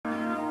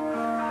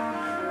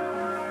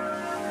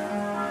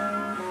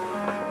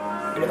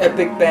an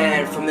epic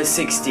band from the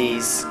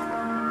 60s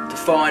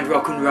defined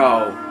rock and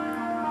roll.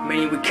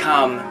 Many would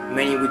come,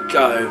 many would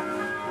go,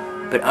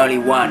 but only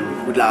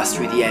one would last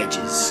through the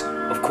ages.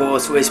 Of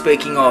course, we're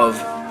speaking of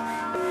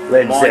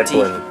Led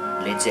Zeppelin.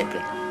 Led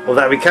Zeppelin.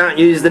 Although we can't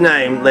use the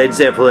name Led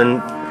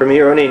Zeppelin from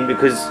here on in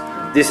because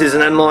this is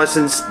an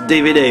unlicensed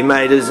DVD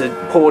made as a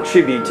poor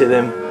tribute to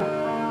them.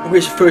 I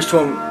guess the first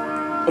time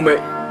I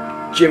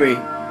met Jimmy,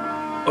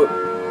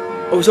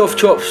 I was off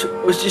chops.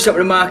 I was just up at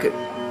the market.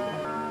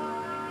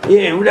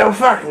 Yeah, well, they were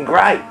fucking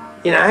great,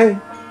 you know.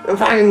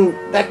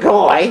 That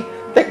guy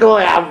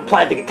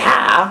played the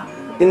guitar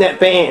in that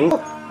band.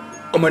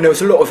 I mean, there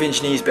was a lot of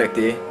engineers back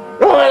there.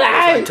 Oh,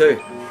 hello! Too.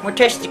 My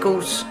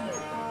testicles,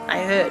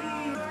 they hurt.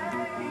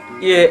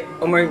 Yeah,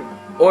 I mean,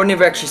 I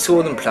never actually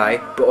saw them play,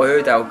 but I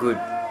heard they were good.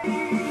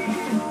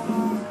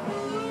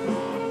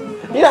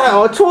 You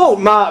know, I taught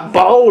Mark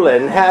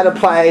Bolan how to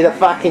play the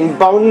fucking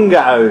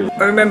bongo.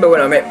 I remember when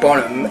I met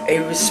Bonham, he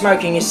was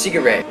smoking a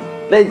cigarette.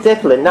 Led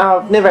Zeppelin, no,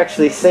 I've never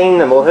actually seen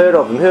them or heard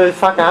of them. Who the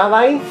fuck are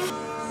they?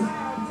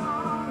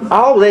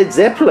 Oh, Led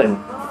Zeppelin.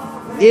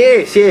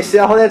 Yes,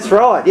 oh that's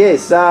right,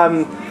 yes.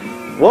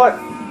 What?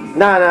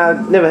 No,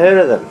 never heard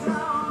of them.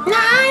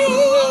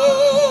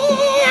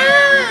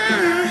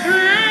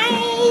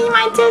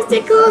 My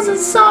testicles are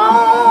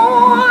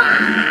sore.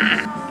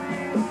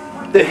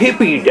 The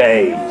hippie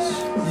days.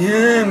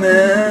 Yeah,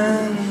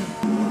 man.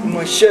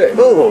 My shirt.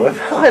 Oh, have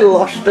I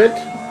lost it?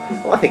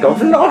 I think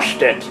I've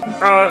lost it.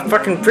 Oh,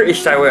 fucking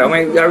British they were. I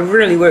mean, they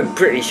really were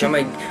British. I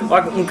mean,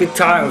 I got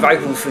guitar and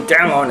vocals for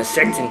downline and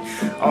section.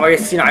 I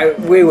guess, you know,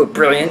 we were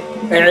brilliant.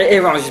 And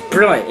everyone was just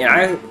brilliant, you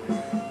know.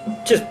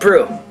 Just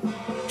brilliant.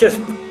 Just,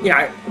 you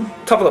know,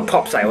 top of the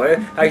pops they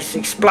were. They just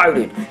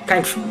exploded.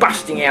 Came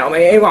busting out. I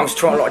mean, everyone was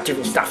trying a lot of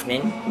different stuff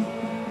then.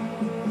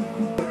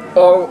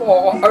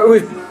 Oh, it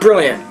was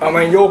brilliant. I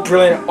mean, you're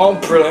brilliant, I'm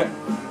brilliant.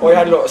 I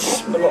had a lot of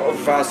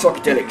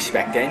psychedelics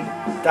back then.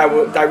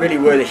 They really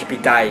were the hippie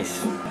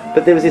days.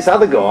 But there was this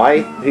other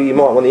guy who you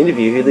might want to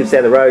interview who lives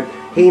down the road.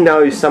 He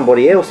knows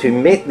somebody else who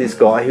met this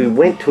guy who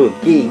went to a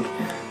gig.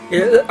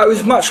 Yeah, it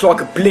was much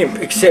like a blimp,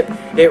 except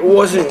it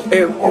wasn't.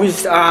 It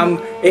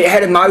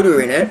had a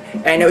motor in it,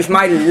 and it was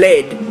made of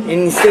lead. And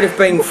instead of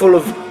being full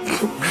of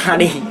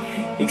honey,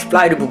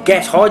 explodable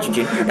gas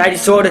hydrogen, they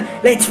decided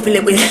let's fill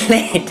it with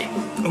lead.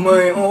 I mean,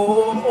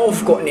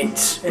 I've got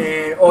NITS,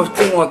 and I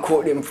think I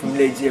caught them from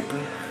Led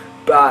Zeppelin,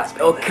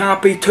 but I can't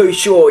be too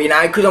sure, you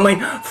know, because I mean,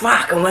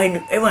 fuck, I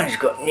mean, everyone's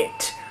got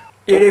NITS.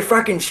 Yeah, they're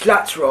fucking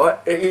sluts, right?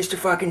 They used to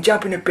fucking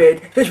jump in the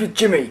bed, especially with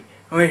Jimmy.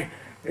 I mean,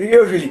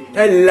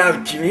 they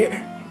loved Jimmy.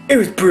 It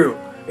was brilliant.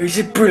 It was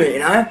just brilliant, you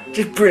know,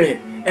 just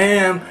brilliant.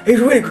 And he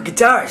was a really good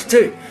guitarist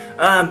too.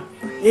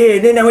 Yeah,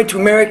 then they went to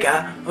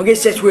America. I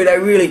guess that's where they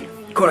really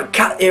kind of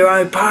cut their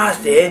own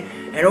path there.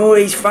 And all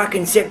these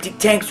fucking septic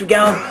tanks were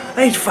going,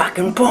 these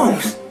fucking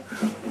bombs.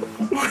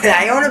 What are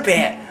they on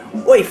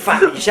about? We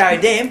fucking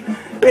showed them.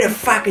 Bit of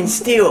fucking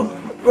steel.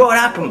 Right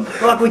up them.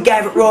 Like we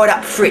gave it right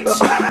up Fritz.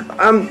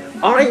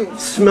 I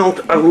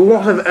smelt a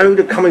lot of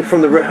odour coming from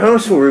the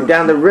rehearsal room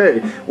down the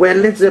road where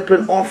Led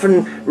Zeppelin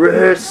often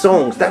rehearsed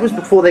songs. That was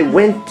before they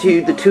went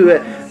to the tour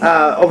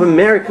of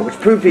America, which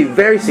proved to be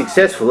very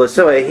successful, or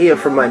so I hear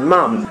from my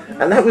mum.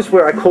 And that was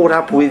where I caught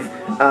up with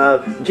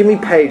Jimmy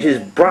Page's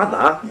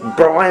brother,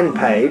 Brian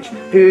Page,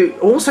 who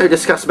also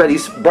discussed about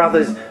his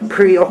brother's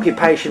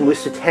preoccupation with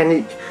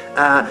satanic,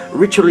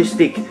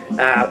 ritualistic,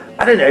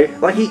 I don't know,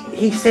 like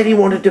he said he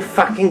wanted to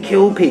fucking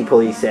kill people,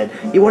 he said.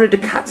 He wanted to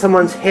cut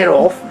someone's head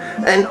off,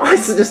 and I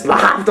just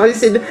laughed. I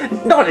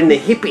said, not in the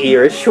hippie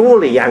era,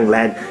 surely, young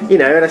lad, you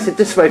know, and I said,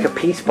 just smoke a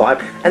peace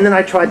pipe, and then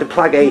I tried to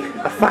plug a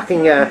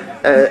fucking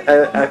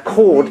a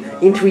cord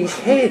into his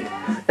head.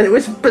 And it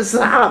was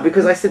bizarre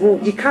because I said, well,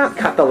 you can't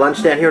cut the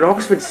lunch down here at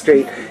Oxford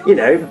Street, you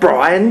know,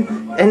 Brian.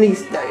 And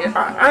he's,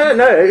 I don't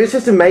know, it was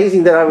just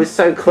amazing that I was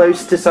so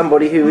close to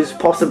somebody who was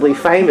possibly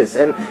famous.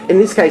 And in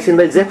this case, in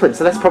Led Zeppelin,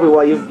 so that's probably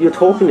why you're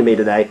talking to me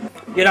today.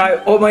 You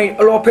know, I mean,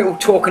 a lot of people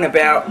talking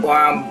about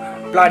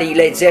bloody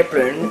Led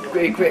Zeppelin.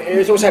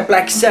 There's also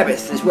Black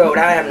Sabbath as well,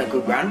 they're having a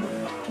good run.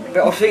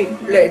 But I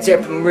think Led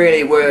Zeppelin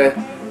really were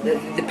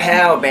the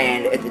power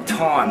band at the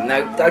time.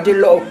 They did a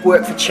lot of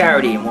work for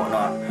charity and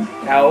whatnot.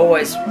 They were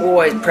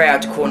always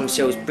proud to call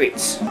themselves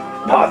Brits.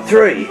 Part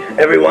 3.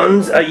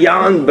 Everyone's a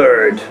yarn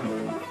bird.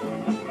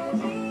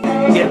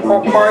 Yeah,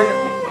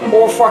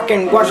 I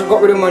fucking, once I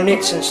got rid of my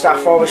NITS and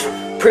stuff, I was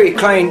pretty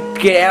clean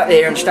to get out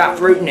there and start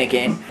rooting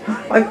again.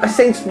 I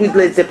sensed with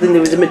Led Zeppelin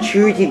there was a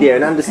maturity there,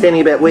 an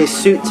understanding about where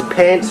suits and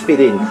pants fit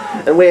in,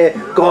 and where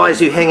guys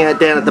who hang out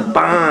down at the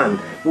barn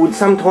would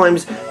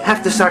sometimes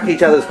have to suck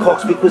each other's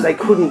cocks because they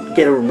couldn't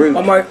get a root.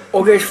 I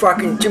guess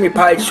fucking Jimmy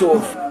Page sort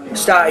of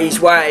started his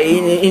way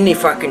in the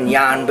fucking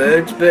yarn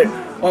birds, but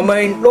I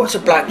mean, lots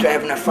of blokes are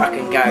having a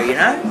fucking go, you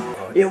know?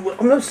 Yeah, well,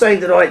 I'm not saying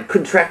that I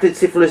contracted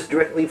syphilis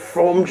directly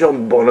from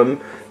John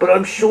Bonham, but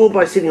I'm sure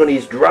by sitting on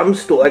his drum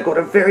stool I got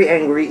a very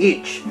angry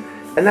itch.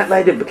 And that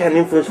later became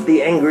influenced with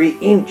the angry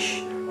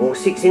inch, or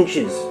 6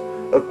 inches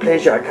of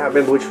pleasure. I can't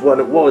remember which one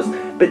it was.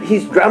 But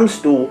his drum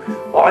stool,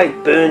 I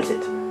burnt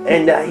it.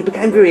 And he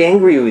became very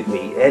angry with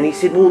me, and he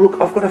said, well look,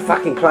 I've got a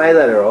fucking play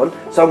later on,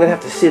 so I'm going to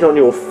have to sit on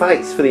your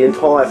face for the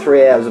entire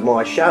 3 hours of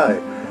my show.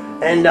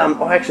 And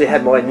I actually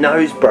had my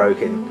nose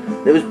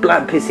broken. There was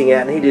blood pissing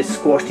out, and he just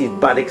squashed his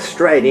buttocks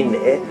straight in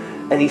there.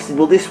 And he said,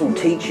 well, this will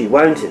teach you,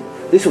 won't it?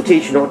 This will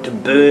teach you not to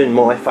burn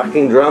my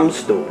fucking drum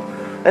stool.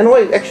 And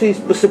I actually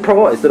was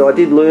surprised that I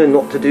did learn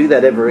not to do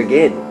that ever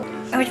again.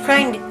 I was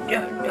playing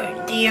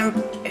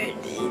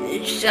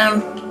this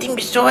thing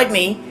beside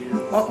me.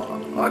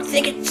 I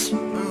think it's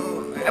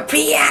a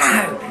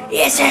piano.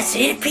 Yes, that's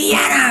it, a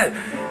piano.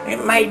 And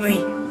it made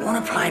me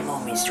want to play more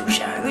minstrel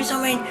shows.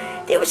 I mean,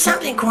 there was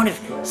something kind of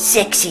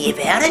sexy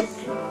about it,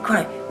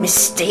 kind of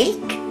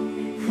mystique.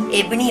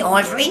 Ebony,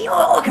 ivory,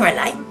 I can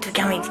relate to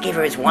coming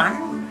together as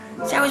one.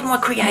 So was my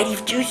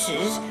creative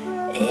juices.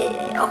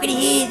 I could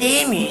hear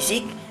their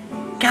music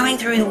coming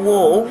through the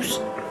walls,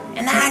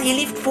 and they only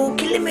lived 4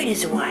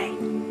 kilometres away.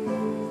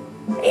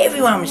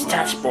 Everyone was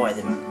touched by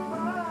them,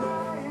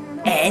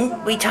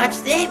 and we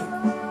touched them.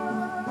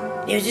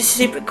 There was a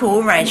super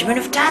cool arrangement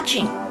of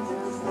touching.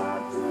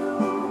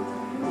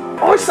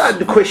 I started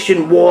to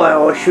question why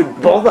I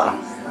should bother.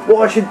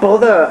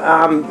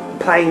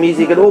 Playing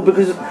music at all,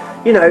 because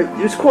you know, it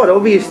was quite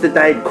obvious that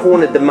they'd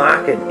cornered the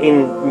market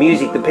in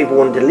music that people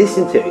wanted to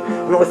listen to.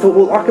 And I thought,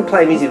 well, I could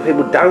play music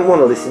people don't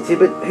want to listen to,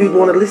 but who'd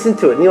want to listen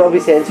to it? And the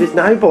obvious answer is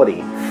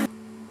nobody.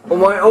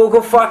 Well, I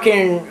got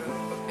fucking,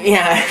 you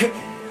know,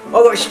 I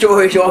got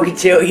stories I could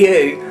tell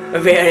you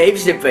about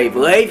heaps of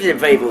people,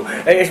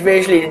 and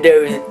especially to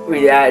do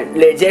with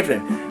Led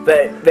Zeppelin,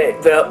 but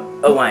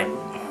I won't.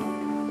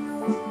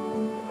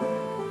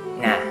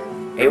 Nah,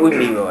 it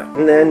wouldn't be right.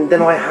 And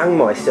then I hung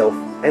myself.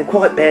 And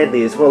quite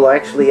badly as well. I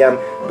actually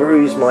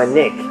bruised my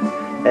neck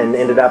and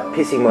ended up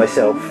pissing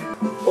myself.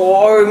 Oh,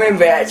 I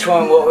remember that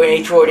time when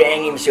he tried to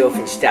hang himself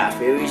and stuff.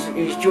 He was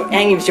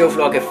hanging himself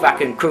like a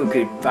fucking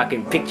crooked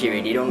fucking picture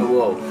he did on the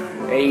wall.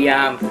 It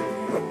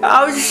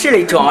was a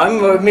silly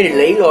time,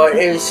 admittedly. Like,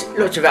 there was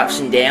lots of ups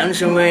and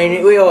downs. I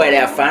mean, we all had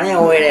our fun, we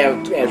all had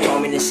our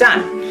time in the sun.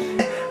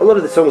 A lot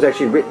of the songs are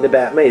actually written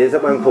about me. There's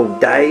that one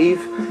called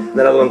Dave,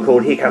 another one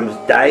called Here Comes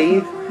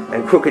Dave,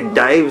 and Crooked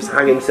Dave's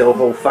hung himself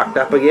all fucked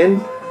up again.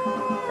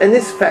 And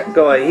this fat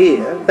guy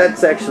here,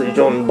 that's actually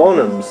John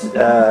Bonham's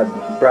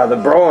brother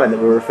Brian that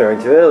we were referring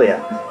to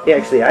earlier. He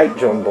actually ate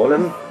John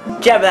Bonham.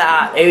 Jab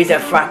that up, he was a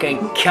fucking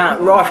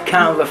cunt, right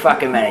cunt of a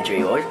fucking manager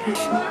he was.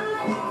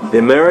 The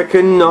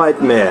American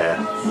Nightmare.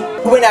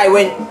 When they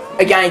went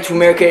again to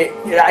America,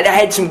 they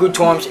had some good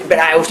times, but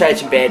they also had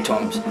some bad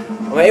times. I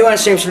mean, everyone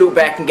seems to look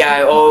back and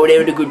go, oh, they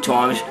were the good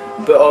times,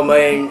 but I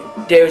mean,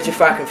 there was a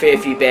fucking fair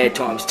few bad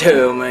times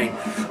too. I mean,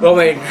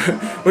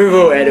 we've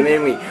all had them,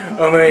 haven't we?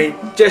 I mean,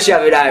 just the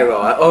other day,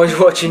 right, I was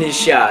watching this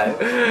show,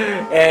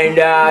 and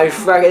there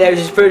was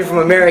this person from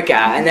America,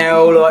 and they were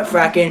all like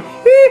fucking,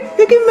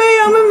 look at me,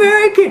 I'm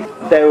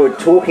American. They were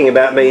talking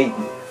about me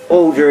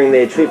all during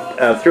their trip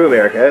through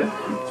America,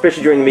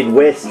 especially during the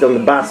Midwest on the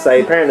bus.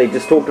 They apparently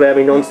just talked about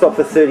me non-stop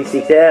for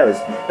 36 hours,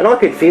 and I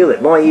could feel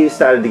it. My ears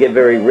started to get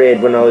very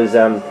red when I was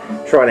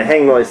trying to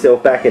hang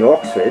myself back in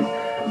Oxford.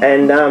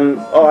 And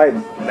I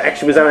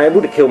actually was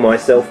unable to kill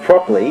myself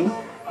properly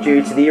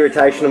due to the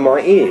irritation of my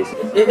ears.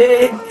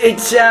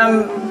 It's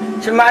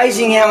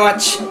amazing how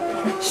much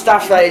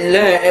stuff they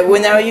learned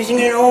when they were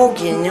using an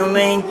organ. I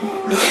mean,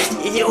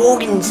 the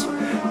organ's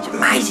it's an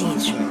amazing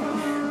instrument.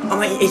 I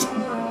mean, there's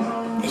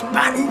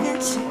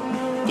buttons,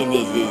 then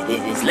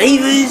there's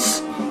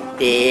levers,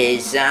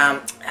 there's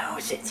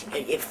what's that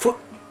thing? A foot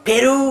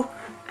pedal.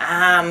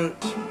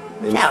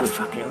 That was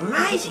fucking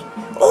amazing.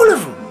 All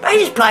of them. They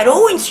just played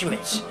all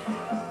instruments.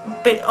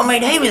 But, I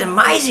mean, he was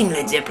amazing,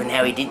 Led Zeppelin,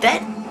 how he did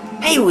that.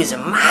 He was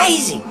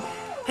amazing.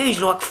 He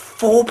was like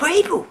 4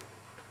 people.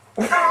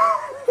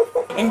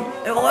 And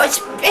I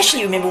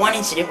especially remember one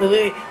incident where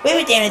we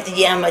were down at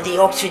the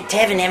Oxford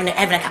Tavern having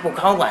a couple of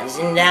cold ones,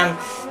 and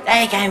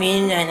they came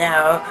in and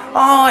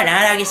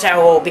I guess they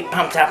were all a bit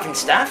pumped up and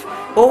stuff.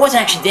 Well, it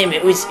wasn't actually them,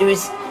 it was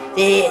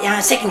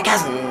their second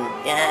cousin,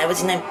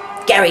 what's his name?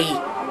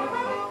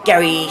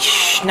 Gary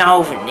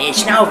Schnoven,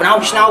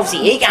 old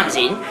Schnovesy, he comes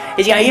in,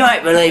 he's going, you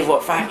won't believe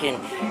what fucking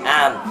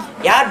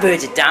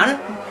Yardbirds have done.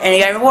 And he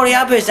goes, what are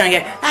Yardbirds done? He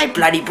goes, they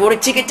bloody bought a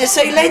ticket to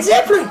see Led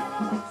Zeppelin.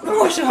 I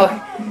was like,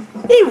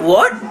 he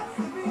what?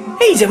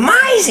 He's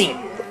amazing.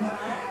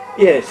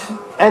 Yes,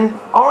 and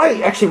I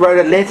actually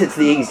wrote a letter to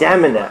the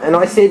Examiner, and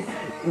I said,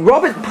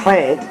 Robert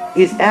Plant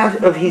is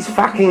out of his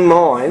fucking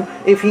mind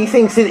if he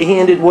thinks that he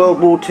ended World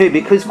War II,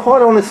 because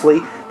quite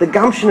honestly, the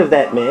gumption of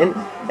that man,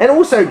 and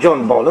also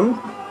John Bonham.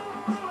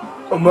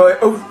 Oh mate,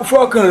 I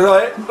fucking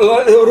like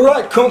they were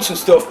right cunts and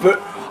stuff, but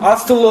I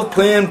still love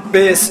playing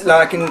bass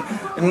like in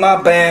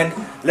my band,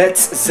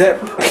 Let's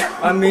Zep.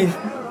 I mean,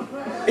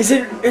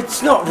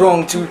 it's not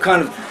wrong to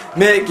kind of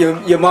make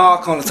your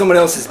mark on someone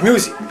else's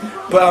music,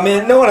 but I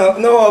mean, no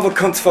other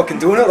cunt's fucking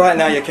doing it right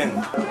now, you can.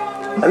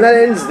 And that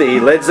ends the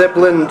Led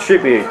Zeppelin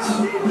tribute.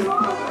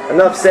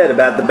 Enough said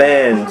about the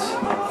band.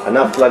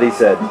 Enough bloody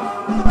said.